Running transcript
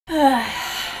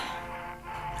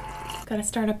Gotta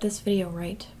start up this video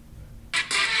right.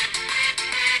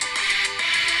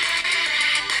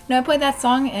 Now, I played that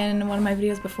song in one of my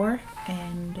videos before,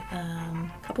 and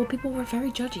a couple of people were very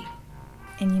judgy.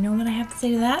 And you know what I have to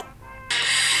say to that?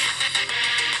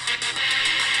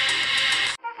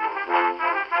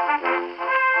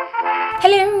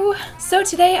 Hello! So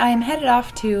today I am headed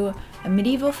off to a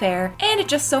medieval fair, and it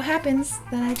just so happens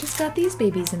that I just got these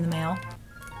babies in the mail.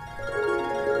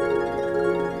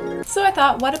 So I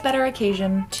thought, what a better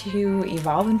occasion to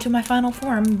evolve into my final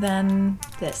form than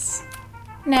this.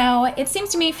 Now, it seems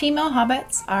to me female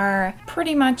hobbits are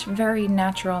pretty much very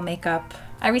natural makeup.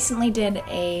 I recently did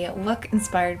a look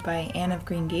inspired by Anne of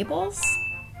Green Gables,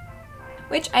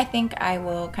 which I think I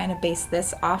will kind of base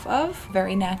this off of.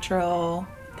 Very natural,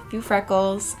 a few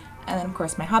freckles, and then of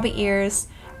course my Hobbit ears,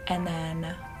 and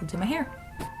then we'll do my hair.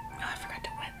 Oh, I forgot to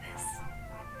wet this.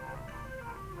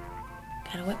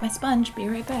 Gotta wet my sponge, be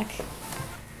right back.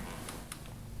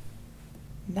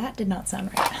 That did not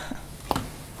sound right.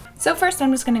 So first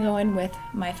I'm just gonna go in with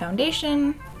my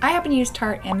foundation. I happen to use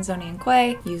Tarte Amazonian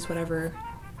Clay. Use whatever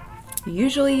you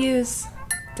usually use.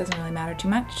 Doesn't really matter too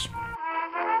much.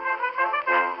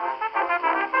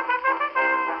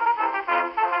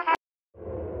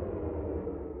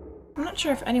 I'm not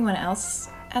sure if anyone else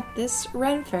at this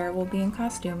Ren Faire will be in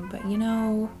costume, but you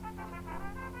know...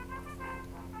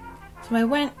 So I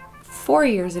went 4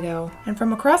 years ago, and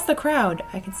from across the crowd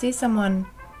I could see someone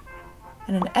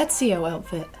in an Ezio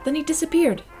outfit. Then he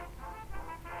disappeared.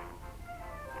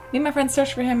 Me and my friend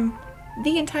searched for him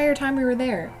the entire time we were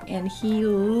there, and he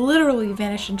literally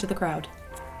vanished into the crowd.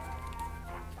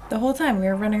 The whole time we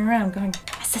were running around going,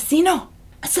 "Assassino!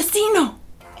 Assassino!"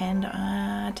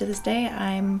 And to this day,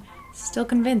 I'm still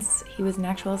convinced he was an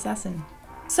actual assassin.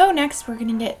 So next, we're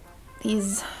gonna get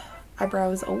these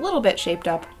eyebrows a little bit shaped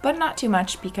up, but not too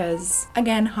much because,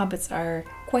 again, hobbits are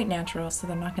quite natural, so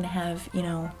they're not gonna have, you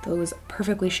know, those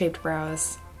perfectly shaped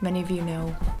brows. Many of you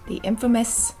know the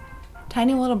infamous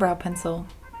tiny little brow pencil.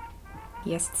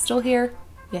 Yes, it's still here.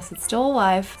 Yes, it's still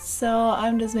alive. So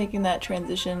I'm just making that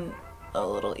transition a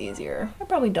little easier. I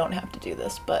probably don't have to do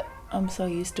this, but I'm so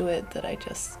used to it that I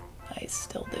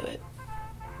still do it.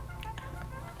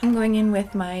 I'm going in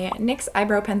with my NYX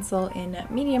eyebrow pencil in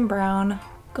medium brown.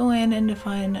 Go in and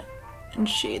define and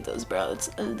shade those brows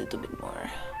a little bit more.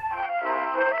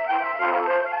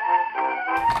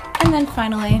 And then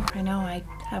finally, I know I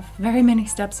have very many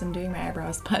steps in doing my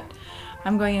eyebrows, but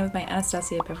I'm going in with my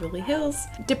Anastasia Beverly Hills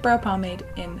Dip Brow Pomade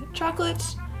in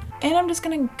chocolate. And I'm just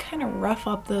gonna kind of rough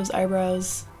up those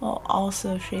eyebrows while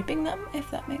also shaping them,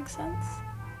 if that makes sense.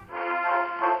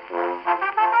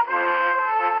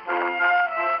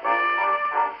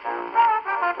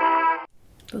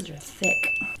 Those are thick.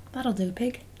 That'll do,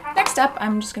 pig. Next up,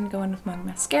 I'm just gonna go in with my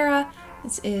mascara.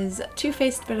 This is Too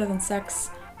Faced Better Than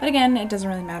Sex, but again, it doesn't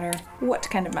really matter what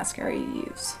kind of mascara you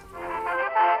use.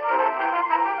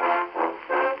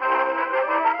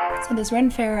 So this Ren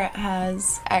Faire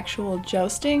has actual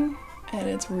jousting, and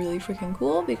it's really freaking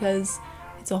cool because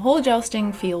it's a whole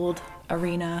jousting field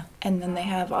arena, and then they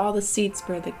have all the seats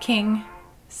where the king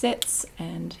sits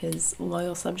and his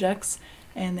loyal subjects,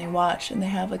 and they watch, and they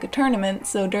have like a tournament.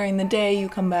 So during the day you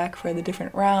come back for the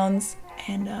different rounds,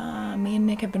 and me and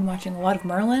Nick have been watching a lot of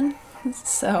Merlin.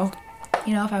 So,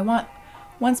 you know, if I want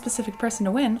one specific person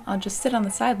to win, I'll just sit on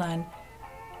the sideline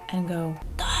and go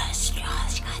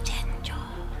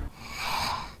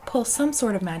pull some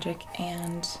sort of magic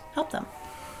and help them,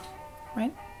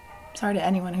 right? Sorry to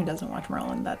anyone who doesn't watch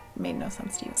Merlin, that made no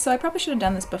sense to you. So I probably should have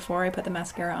done this before I put the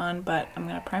mascara on, but I'm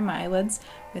gonna prime my eyelids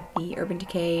with the Urban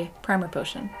Decay Primer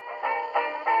Potion.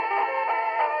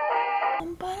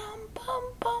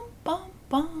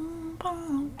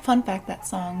 Fun fact, that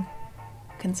song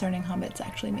concerning hobbits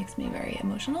actually makes me very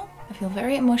emotional. I feel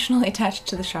very emotionally attached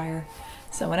to the Shire.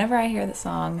 So whenever I hear the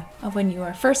song of when you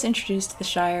are first introduced to the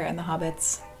Shire and the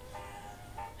hobbits,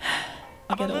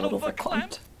 I get a little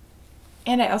verklempt.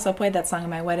 And I also played that song at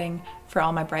my wedding for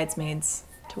all my bridesmaids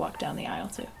to walk down the aisle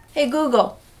to. Hey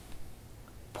Google,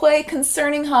 play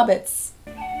Concerning Hobbits.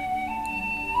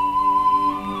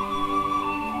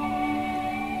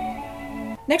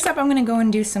 Next up, I'm gonna go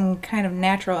and do some kind of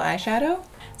natural eyeshadow.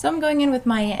 So I'm going in with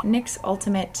my NYX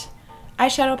Ultimate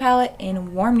eyeshadow palette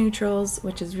in warm neutrals,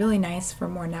 which is really nice for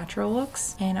more natural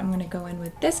looks. And I'm gonna go in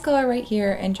with this color right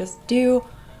here and just do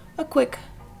a quick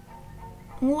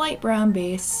light brown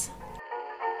base.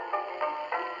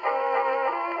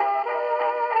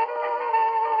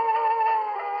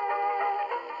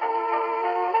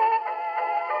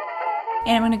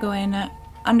 And I'm gonna go in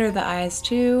under the eyes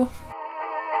too.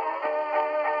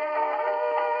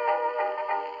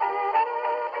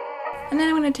 And then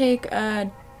I'm going to take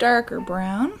a darker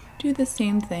brown, do the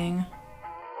same thing,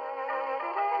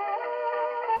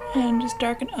 and just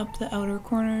darken up the outer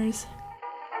corners.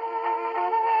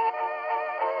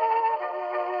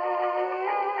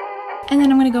 And then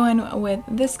I'm going to go in with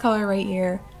this color right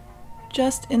here,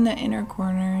 just in the inner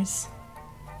corners,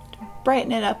 to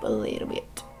brighten it up a little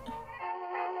bit.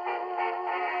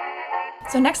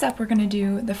 So next up, we're going to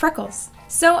do the freckles.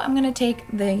 So I'm going to take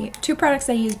the two products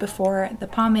I used before, the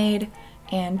pomade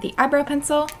and the eyebrow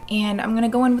pencil, and I'm going to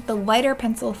go in with the lighter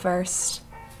pencil first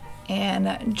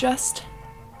and just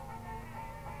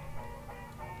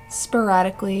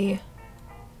sporadically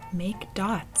make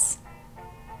dots.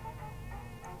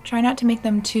 Try not to make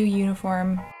them too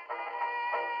uniform.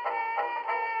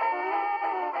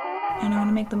 And I want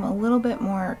to make them a little bit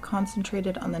more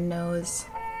concentrated on the nose.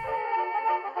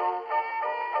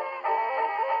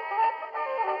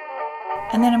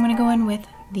 And then I'm going to go in with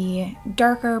the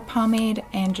darker pomade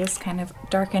and just kind of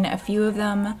darken a few of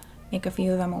them, make a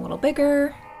few of them a little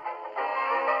bigger.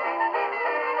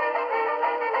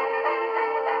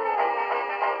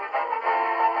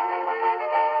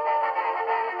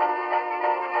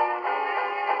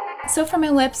 So for my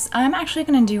lips, I'm actually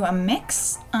going to do a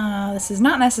mix. This is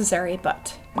not necessary,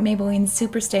 but Maybelline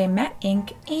Superstay Matte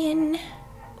Ink in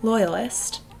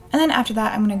Loyalist. And then after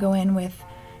that, I'm going to go in with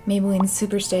Maybelline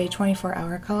Superstay 24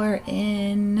 Hour Color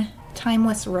in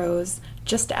Timeless Rose,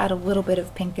 just to add a little bit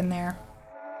of pink in there.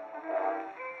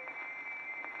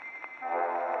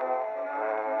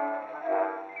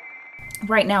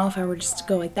 Right now, if I were just to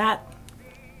go like that,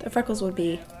 the freckles would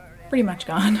be pretty much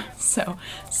gone. So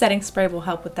setting spray will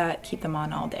help with that, keep them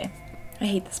on all day. I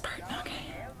hate this part. Okay.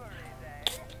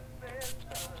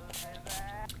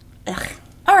 Ugh.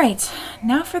 Alright,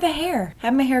 now for the hair. I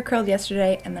had my hair curled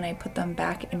yesterday and then I put them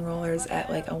back in rollers at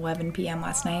like 11 p.m.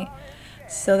 last night.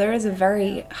 So there is a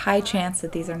very high chance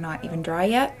that these are not even dry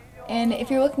yet. And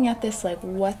if you're looking at this like,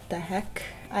 what the heck?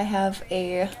 I have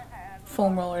a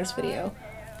foam rollers video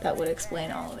that would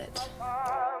explain all of it.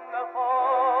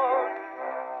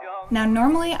 Now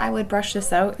normally I would brush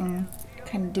this out and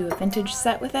kind of do a vintage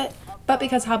set with it, but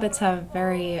because hobbits have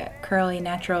very curly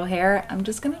natural hair, I'm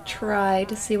just gonna try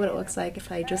to see what it looks like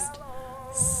if I just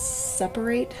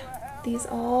separate these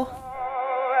all.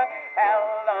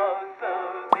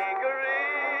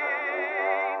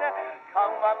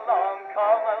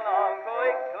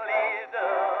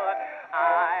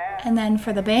 And then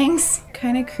for the bangs,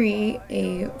 kind of create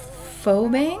a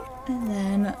faux bang and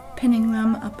then pinning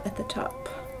them up at the top.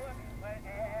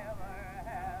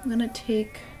 I'm gonna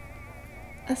take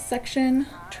a section,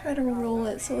 try to roll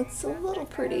it so it's a little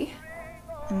pretty,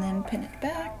 and then pin it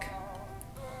back.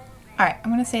 Alright,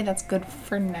 I'm gonna say that's good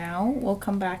for now. We'll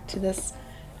come back to this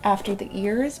after the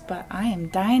ears, but I am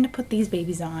dying to put these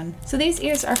babies on. So these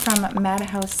ears are from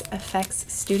Madhouse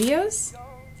Effects Studios.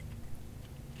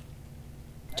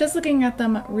 Just looking at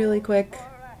them really quick,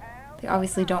 they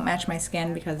obviously don't match my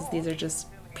skin because these are just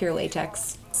pure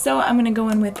latex. So I'm gonna go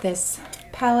in with this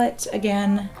palette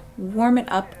again, warm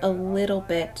it up a little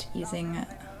bit using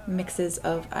mixes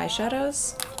of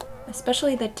eyeshadows.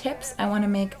 Especially the tips, I want to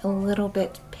make a little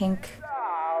bit pink.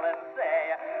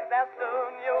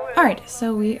 Alright,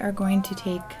 so we are going to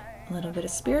take a little bit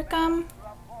of spirit gum.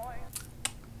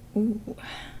 Ooh,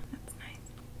 that's nice.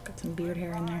 Got some beard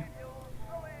hair in there.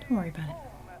 Don't worry about it.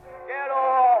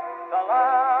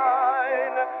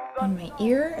 On my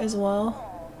ear as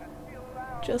well,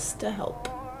 just to help.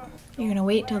 You're gonna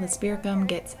wait till the spirit gum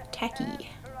gets tacky.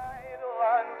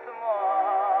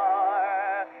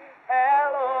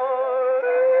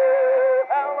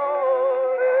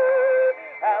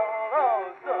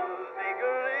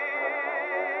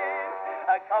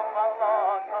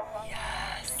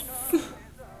 Yes!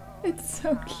 It's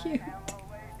so cute.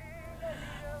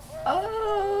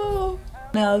 Oh!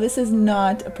 Now, this is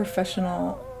not a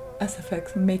professional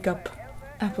SFX makeup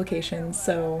application,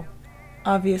 so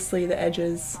obviously the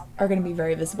edges are going to be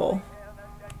very visible.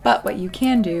 But what you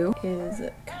can do is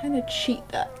kind of cheat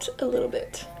that a little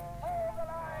bit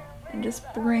and just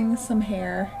bring some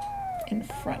hair in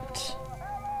front.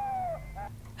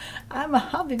 I'm a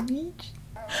Hobbit beach.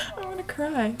 I want to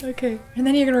cry. Okay. And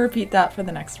then you're going to repeat that for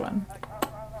the next one.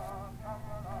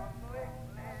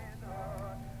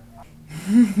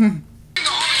 I'm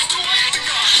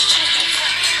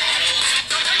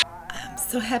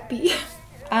so happy.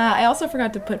 I also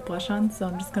forgot to put blush on, so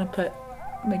I'm just going to put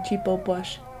my cheapo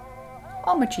blush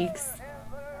on my cheeks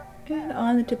and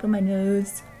on the tip of my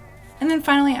nose. And then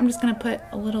finally, I'm just going to put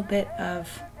a little bit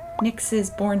of NYX's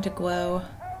Born to Glow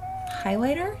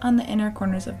highlighter on the inner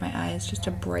corners of my eyes just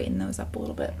to brighten those up a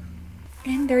little bit.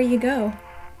 And there you go.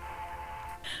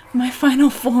 my final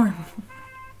form.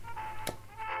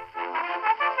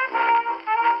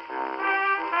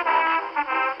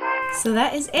 So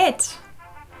that is it.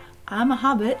 I'm a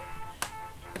hobbit,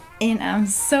 and I'm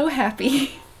so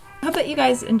happy. I hope that you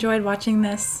guys enjoyed watching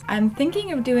this. I'm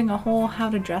thinking of doing a whole how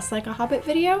to dress like a hobbit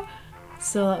video,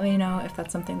 so let me know if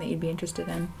that's something that you'd be interested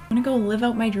in. I'm gonna go live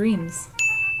out my dreams.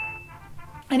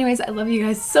 Anyways, I love you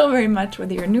guys so very much,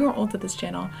 whether you're new or old to this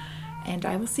channel, and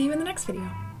I will see you in the next video.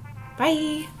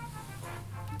 Bye!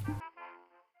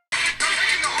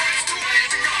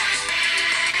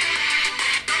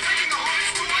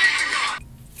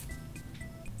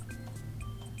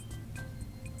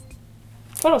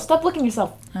 Photo, stop looking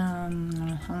yourself.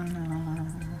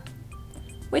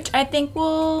 Which I think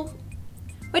will,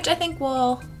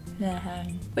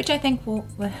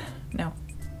 no.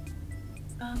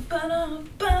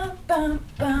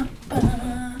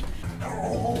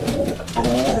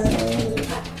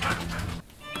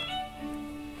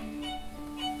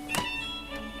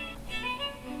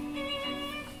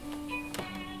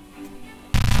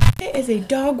 It is a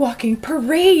dog walking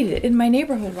parade in my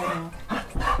neighborhood right now.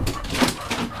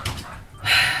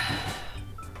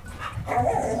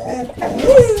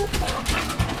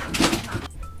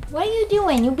 What are you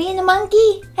doing? You being a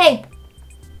monkey? Hey!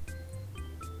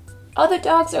 Other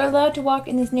dogs are allowed to walk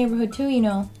in this neighborhood too, you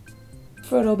know.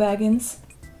 Frodo Baggins.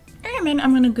 Alright, man,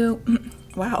 I'm gonna go.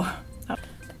 Wow.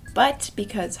 But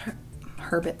because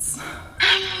Herbits.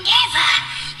 Never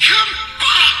come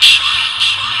back!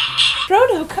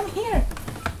 Frodo, come here!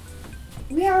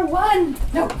 We are one!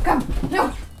 No, come!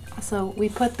 No! So we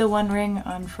put the one ring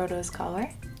on Frodo's collar.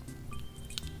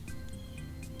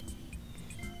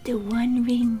 The one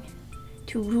ring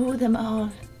to rule them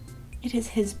all. It is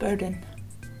his burden.